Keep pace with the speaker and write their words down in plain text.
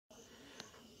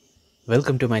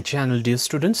Welcome to my channel, dear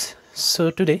students.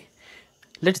 So today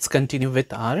let's continue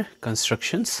with our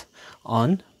constructions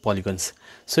on polygons.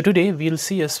 So today we will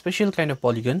see a special kind of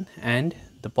polygon, and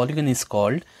the polygon is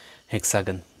called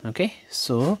hexagon. Okay,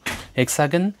 so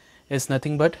hexagon is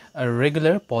nothing but a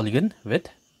regular polygon with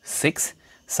 6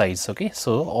 sides. Okay,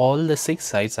 so all the 6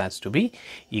 sides has to be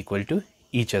equal to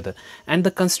each other, and the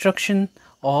construction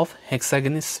of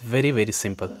hexagon is very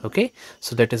simple. Okay,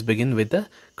 so let us begin with the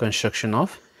construction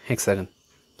of hexagon.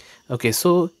 Okay,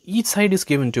 so each side is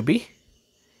given to be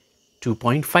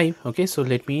 2.5. okay, so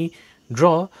let me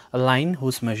draw a line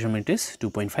whose measurement is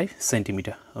 2.5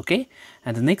 centimeter. Okay,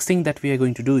 and the next thing that we are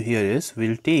going to do here is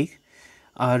we'll take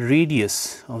our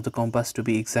radius of the compass to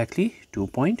be exactly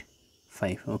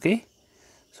 2.5. okay,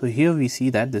 so here we see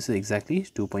that this is exactly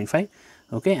 2.5.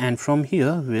 okay, and from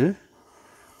here we'll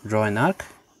draw an arc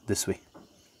this way.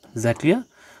 Is that clear?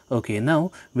 Okay,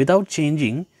 now without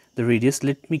changing the radius,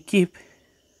 let me keep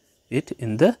it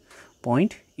in the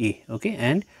point A. okay,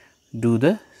 and do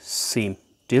the same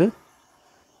till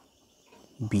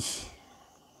B.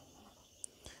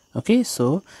 Okay,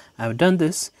 so I have done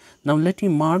this. Now let me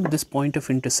mark this point of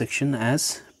intersection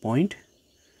as point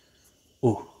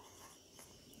O.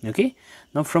 Okay,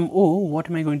 now from O, what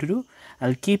am I going to do?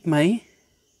 I'll keep my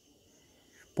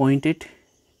pointed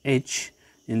edge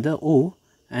in the O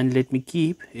and let me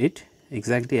keep it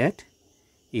exactly at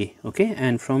A. okay,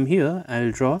 and from here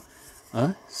I'll draw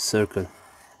a circle.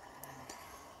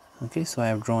 Okay, so I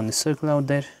have drawn a circle out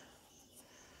there.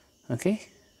 Okay,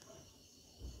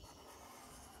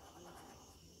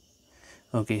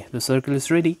 okay, the circle is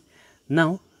ready.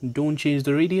 Now don't change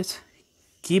the radius,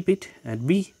 keep it at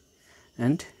B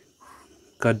and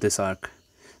cut this arc.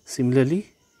 Similarly,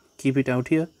 keep it out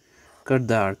here, cut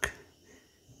the arc,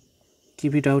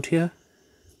 keep it out here,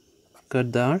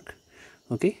 cut the arc.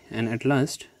 Okay, and at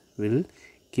last we'll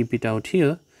keep it out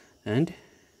here and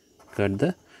cut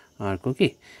the arc.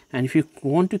 Okay, and if you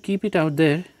want to keep it out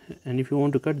there and if you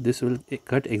want to cut, this will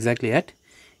cut exactly at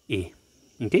A.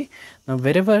 Okay, now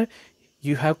wherever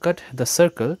you have cut the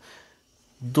circle,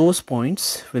 those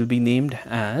points will be named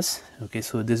as, okay,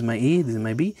 so this is my A, this is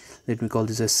my B, let me call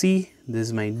this as C, this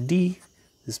is my D,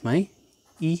 this is my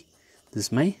E, this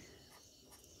is my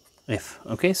F.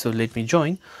 Okay, so let me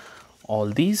join all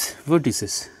these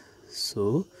vertices.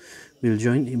 So we'll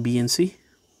join B and C,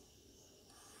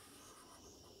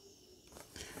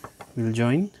 we'll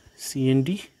join C and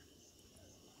D,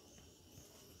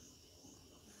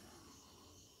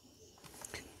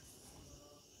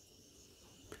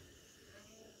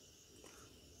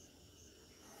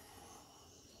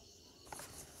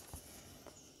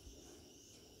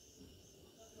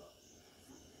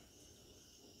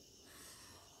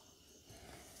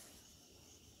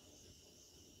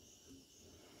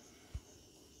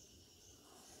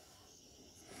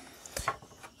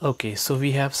 okay, so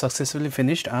we have successfully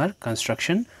finished our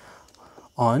construction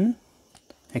on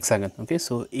hexagon. Okay,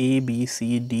 so A, B,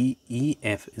 C, D, E,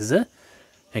 F is a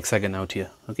hexagon out here.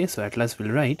 Okay, so at last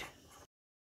we'll write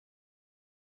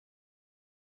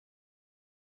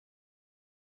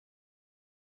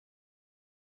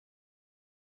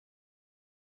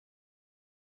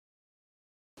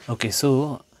okay,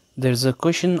 so there's a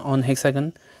question on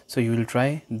hexagon, so you will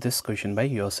try this question by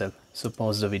yourself. So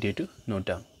pause the video to note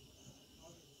down.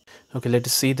 Okay, let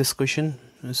us see this question.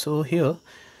 So here,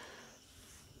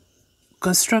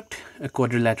 construct a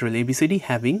quadrilateral ABCD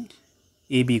having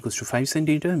AB equals to 5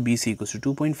 centimeter, BC equals to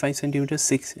 2.5 centimeter,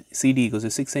 CD equals to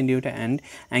 6 centimeter, and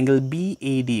angle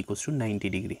BAD equals to 90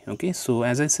 degree. Okay, so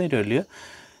as I said earlier,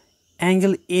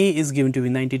 angle A is given to be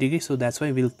 90 degrees, so that's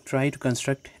why we'll try to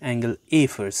construct angle A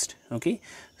first. Okay,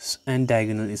 and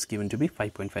diagonal is given to be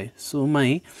 5.5. so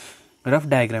my rough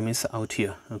diagram is out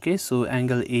here. Okay, so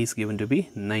angle A is given to be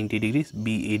 90 degrees,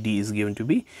 BAD is given to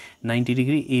be 90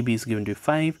 degree, AB is given to be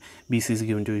 5, BC is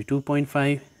given to be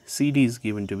 2.5, CD is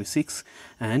given to be 6,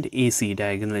 and AC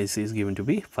diagonal AC is given to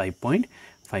be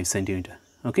 5.5 centimeter.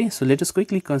 Okay, so let us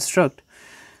quickly construct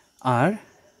our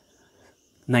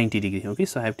 90 degree. Okay,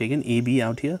 so I have taken AB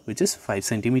out here, which is 5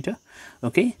 centimeter.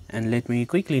 Okay, and let me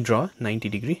quickly draw 90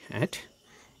 degree at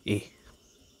A.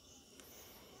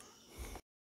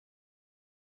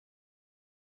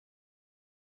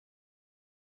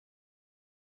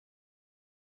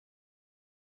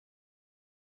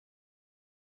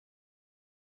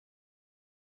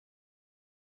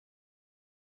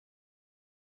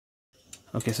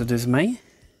 Okay, so this is my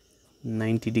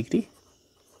 90 degree.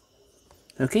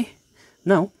 Okay,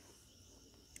 now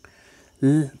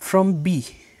from B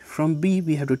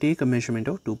we have to take a measurement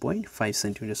of 2.5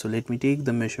 centimeters. So let me take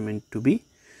the measurement to be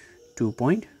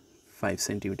 2.5 5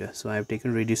 centimeter. So I have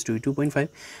taken radius to be 2.5,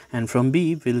 and from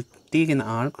B we'll take an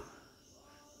arc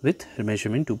with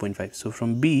measurement 2.5. So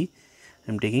from B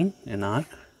I'm taking an arc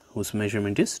whose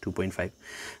measurement is 2.5.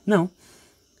 Now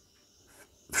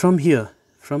from here,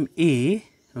 from A,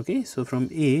 okay, so from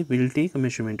A we'll take a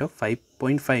measurement of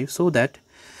 5.5, so that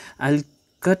I'll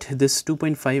cut this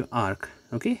 2.5 arc,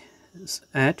 okay,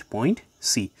 at point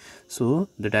C. So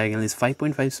the diagonal is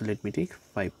 5.5, so let me take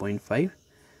 5.5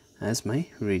 as my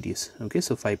radius. Okay,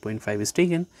 so 5.5 is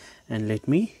taken, and let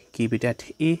me keep it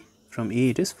at A. From A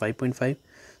it is 5.5,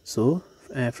 so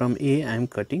from A I am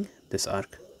cutting this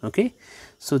arc. Okay,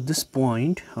 so this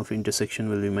point of intersection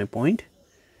will be my point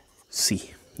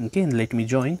C. Okay, and let me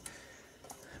join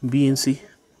B and C.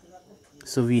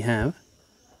 So we have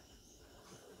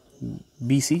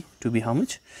BC to be how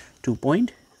much?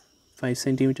 2.5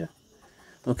 centimeter.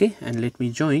 Okay, and let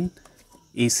me join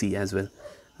AC as well.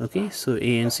 Okay, so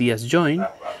A and C has joined,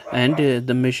 and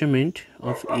the measurement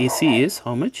of AC is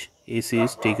how much? AC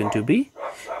is taken to be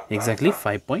exactly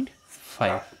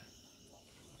 5.5.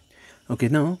 Okay,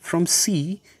 now from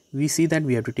C we see that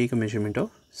we have to take a measurement of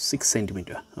 6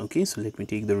 centimeter. Okay, so let me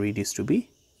take the radius to be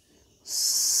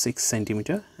 6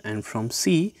 centimeter, and from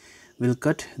C we'll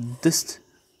cut this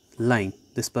line,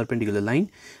 this perpendicular line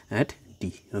at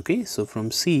D. Okay, so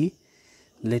from C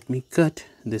let me cut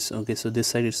this. Okay, so this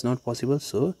side is not possible,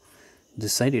 so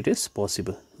this side it is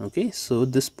possible. Okay, so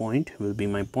this point will be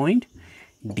my point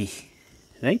D,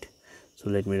 right? So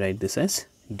let me write this as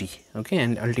D. Okay,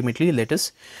 and ultimately let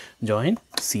us join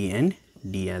C and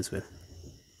D as well.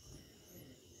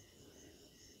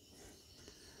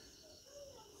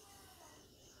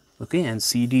 Okay, and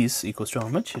CD is equals to how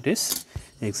much? It is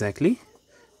exactly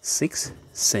 6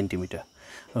 centimeter.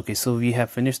 Okay, so we have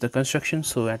finished the construction,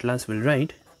 so at last we'll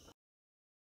write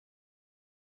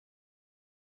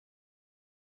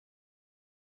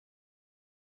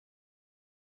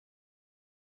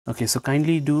okay, so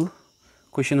kindly do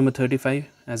question number 35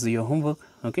 as your homework.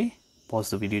 Okay,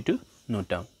 pause the video to note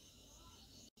down.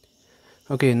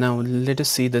 Okay, now let us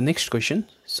see the next question.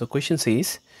 So question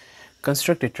says,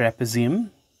 construct a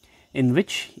trapezium in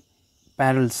which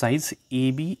parallel sides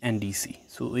AB and DC.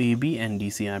 So AB and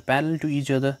DC are parallel to each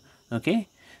other. Okay,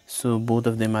 so both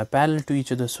of them are parallel to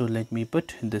each other, so let me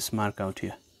put this mark out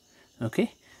here.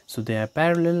 Okay, so they are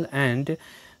parallel, and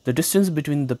the distance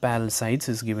between the parallel sides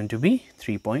is given to be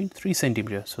 3.3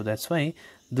 centimeter. So that's why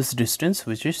this distance,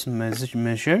 which is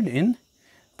measured in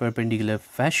perpendicular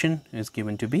fashion, is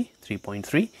given to be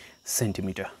 3.3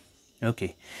 centimeter.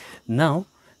 Okay, now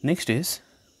next is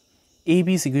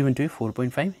AB is given to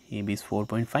 4.5. AB is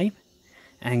 4.5.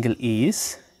 Angle A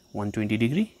is 120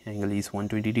 degree. Angle A is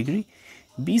 120 degree.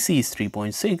 BC is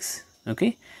 3.6.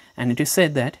 Okay, and it is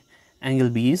said that angle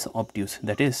B is obtuse,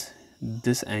 that is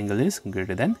this angle is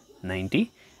greater than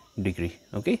 90 degree.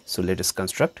 Okay, so let us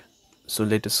construct. So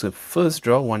let us first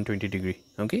draw 120 degree.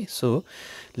 Okay, so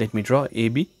let me draw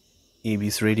AB. AB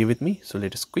is ready with me, so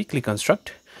let us quickly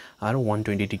construct our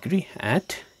 120 degree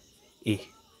at A.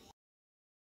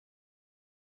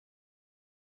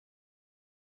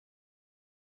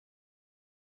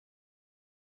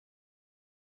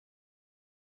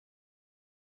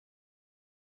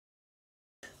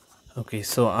 Okay,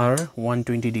 so our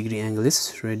 120 degree angle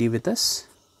is ready with us,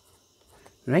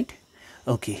 right?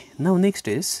 Okay, now next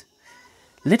is,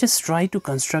 let us try to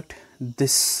construct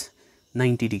this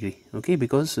 90 degree. Okay,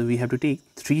 because we have to take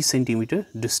 3 centimeter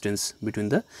distance between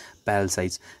the parallel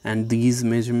sides, and this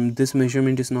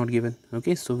measurement is not given.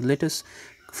 Okay, so let us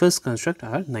first construct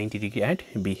our 90 degree at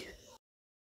B.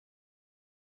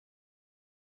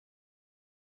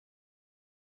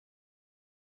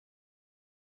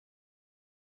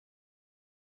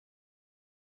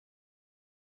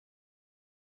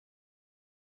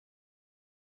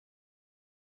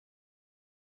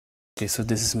 Okay, so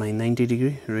this is my 90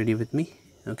 degree ready with me.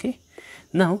 Okay,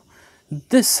 now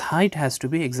this height has to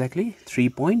be exactly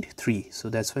 3.3, so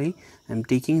that's why I'm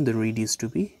taking the radius to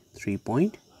be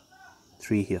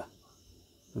 3.3 here.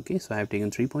 Okay, so I have taken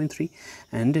 3.3,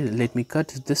 and let me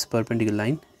cut this perpendicular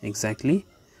line exactly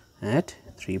at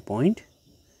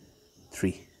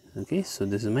 3.3. okay, so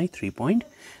this is my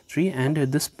 3.3, and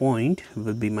this point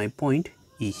will be my point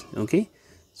E. Okay,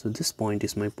 so this point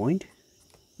is my point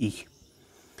E.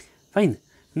 Fine.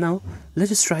 Now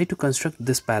let us try to construct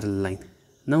this parallel line.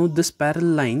 Now this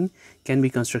parallel line can be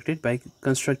constructed by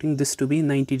constructing this to be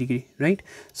 90 degree, right?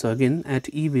 So again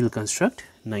at E we will construct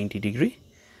 90 degree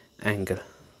angle.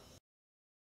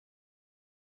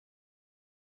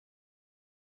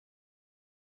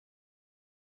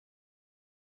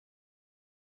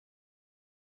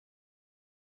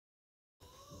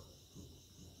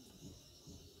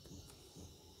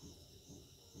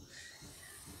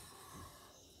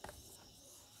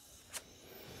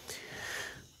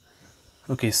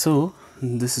 Okay, so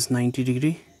this is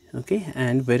 90°, okay,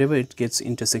 and wherever it gets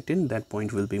intersected, that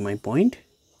point will be my point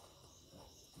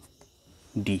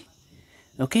D.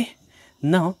 Okay,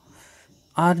 now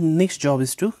our next job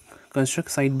is to construct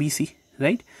side BC,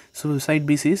 right? So side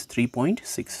BC is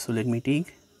 3.6. So let me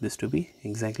take this to be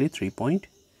exactly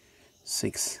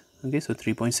 3.6. Okay, so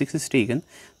 3.6 is taken.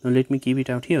 Now let me keep it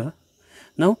out here.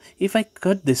 Now if I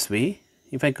cut this way,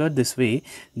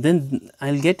 then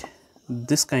I'll get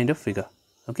this kind of figure.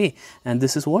 Okay, and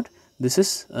this is what? This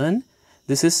is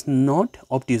not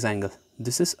obtuse angle.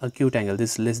 This is acute angle.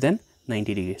 This is less than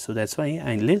 90°. So that's why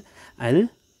I'll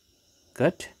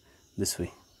cut this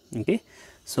way. Okay,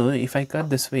 so if I cut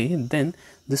this way, then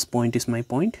this point is my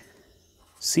point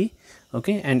C.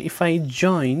 Okay, and if I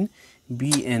join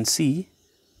B and C,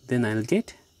 then I'll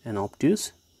get an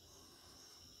obtuse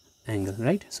angle,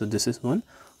 right? So this is one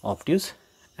obtuse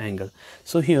angle.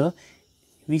 So here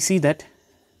we see that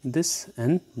this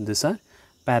and this are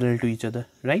parallel to each other,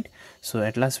 right? So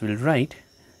at last we'll write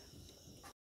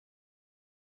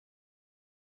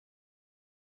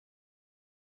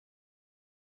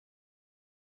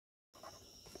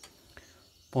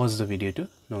pause the video to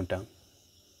note down.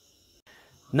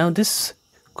 Now this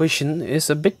question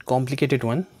is a bit complicated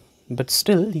one, but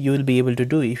still you will be able to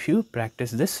do if you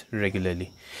practice this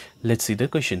regularly. Let's see the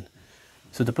question.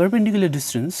 So the perpendicular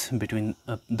distance between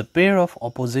the pair of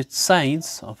opposite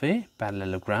sides of a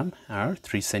parallelogram are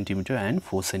 3 cm and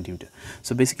 4 cm.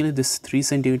 So basically this 3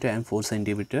 cm and 4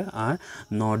 cm are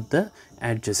not the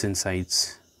adjacent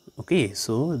sides. Okay,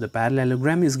 so the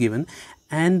parallelogram is given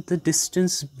and the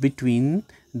distance between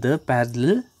the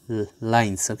parallel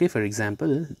lines. Okay, for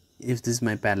example, if this is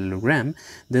my parallelogram,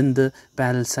 then the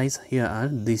parallel sides here are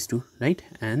these two, right?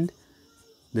 And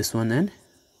this one and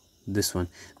this one,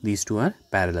 these two are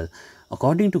parallel.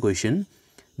 According to question,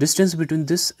 distance between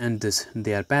this and this,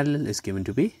 they are parallel, is given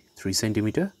to be 3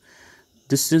 cm.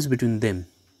 Distance between them,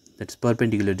 that's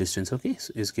perpendicular distance, okay,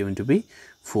 so is given to be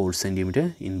 4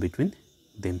 cm in between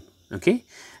them. Okay,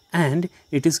 and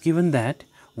it is given that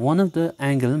one of the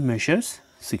angle measures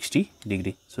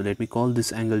 60°. So let me call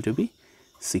this angle to be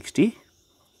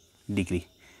 60°.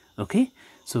 Okay,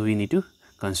 so we need to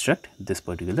construct this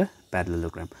particular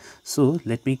parallelogram. So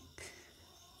let me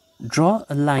draw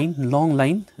a line, long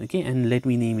line, okay, and let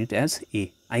me name it as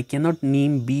A. I cannot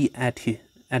name B at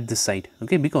this side,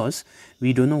 okay, because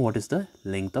we don't know what is the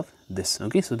length of this.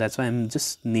 Okay, so that's why I'm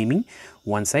just naming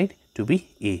one side to be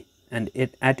A, and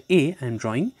at A I'm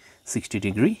drawing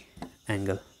 60°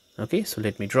 angle. Okay, so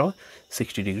let me draw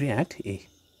 60° at A.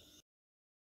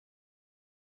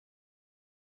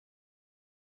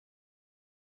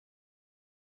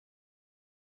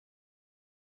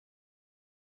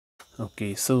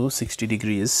 Okay, so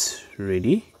 60° is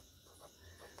ready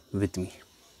with me.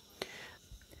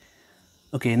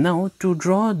 Okay, now to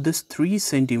draw this 3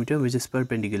 cm which is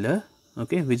perpendicular,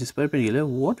 okay, which is perpendicular,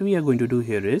 what we are going to do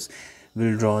here is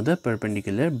we'll draw the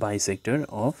perpendicular bisector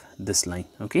of this line.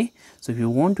 Okay, so if you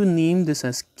want to name this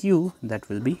as Q, that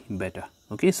will be better.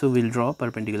 Okay, so we'll draw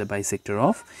perpendicular bisector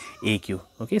of AQ.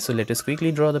 Okay, so let us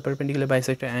quickly draw the perpendicular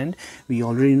bisector, and we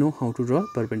already know how to draw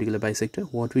perpendicular bisector.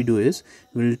 What we do is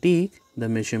we'll take the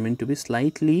measurement to be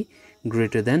slightly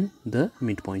greater than the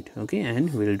midpoint, okay,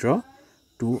 and we'll draw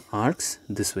two arcs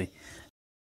this way.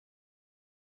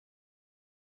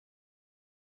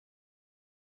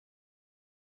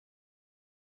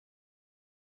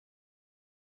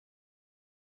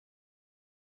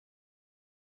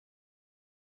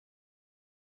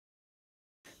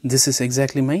 This is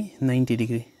exactly my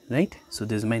 90°, right? So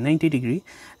this is my 90°,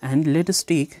 and let us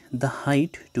take the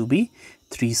height to be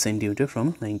 3 cm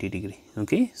from 90°.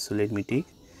 Okay, so let me take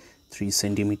 3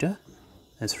 cm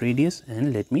as radius,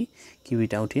 and let me keep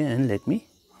it out here, and let me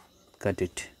cut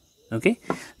it. Okay,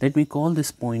 let me call this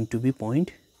point to be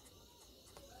point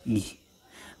E.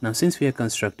 Now since we are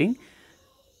constructing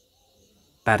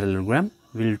parallelogram,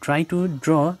 we'll try to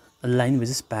draw a line which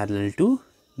is parallel to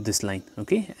this line.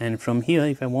 Okay, and from here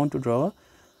if I want to draw a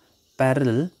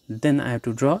parallel, then I have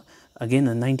to draw again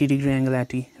a 90° angle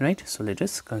at E, right? So let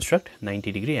us construct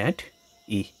 90° at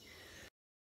E.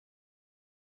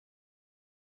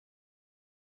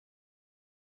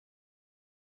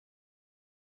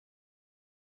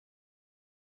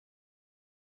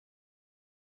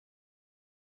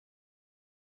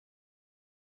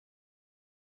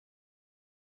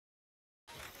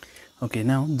 Okay,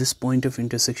 now this point of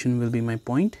intersection will be my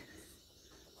point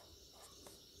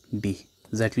D.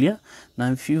 Is that clear?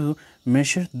 Now if you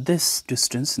measure this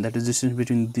distance, that is distance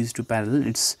between these two parallel,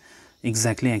 it's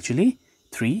exactly actually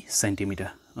 3 cm.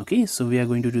 Okay, so we are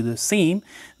going to do the same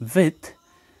with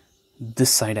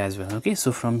this side as well. Okay,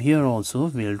 so from here also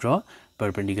we'll draw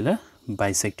perpendicular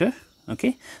bisector.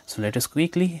 Okay, so let us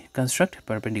quickly construct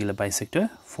perpendicular bisector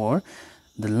for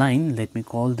the line. Let me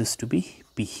call this to be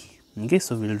P. Okay,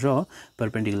 so we'll draw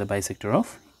perpendicular bisector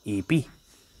of AP.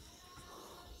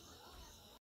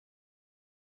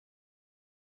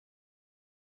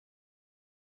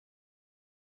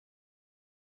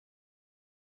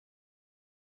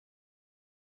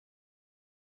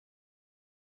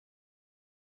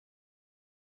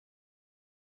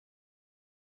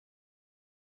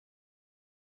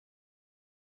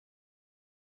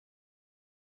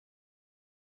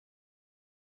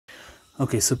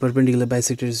 Okay, so perpendicular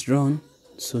bisector is drawn.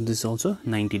 So this is also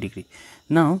 90 degree.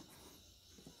 Now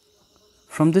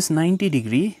from this 90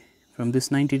 degree,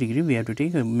 we have to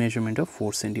take a measurement of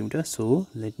 4 centimeter. So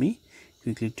let me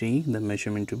quickly take the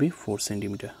measurement to be 4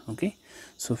 centimeter. Okay,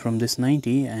 so from this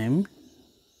 90 I am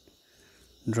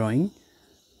drawing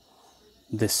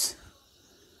this.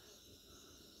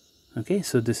 Okay,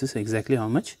 so this is exactly how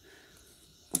much?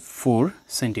 4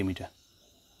 centimeter.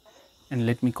 And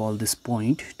let me call this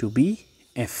point to be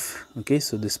F. Okay,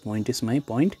 so this point is my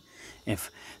point F.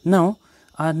 Now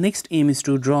our next aim is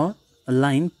to draw a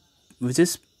line which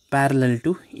is parallel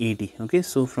to AD. Okay,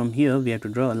 so from here we have to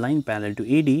draw a line parallel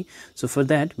to AD. So for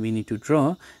that we need to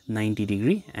draw 90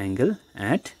 degree angle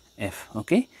at F.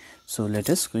 Okay, so let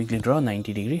us quickly draw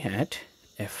 90 degree at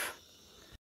F.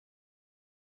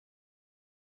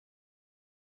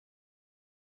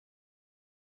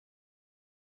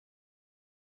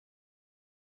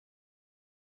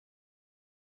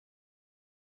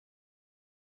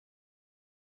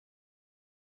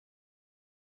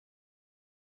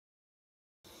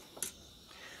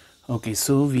 Okay,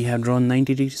 so we have drawn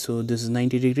 90 degree. So this is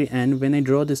 90 degree, and when I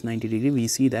draw this 90 degree, we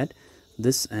see that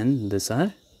this and this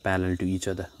are parallel to each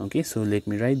other. Okay, so let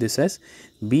me write this as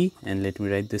B, and let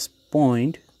me write this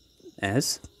point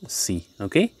as C.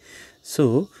 Okay,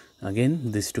 so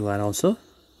again these two are also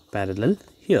parallel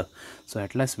here. So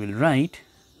at last we'll write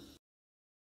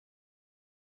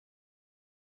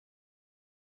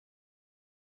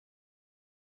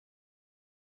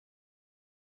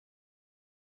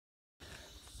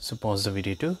so pause the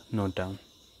video to note down.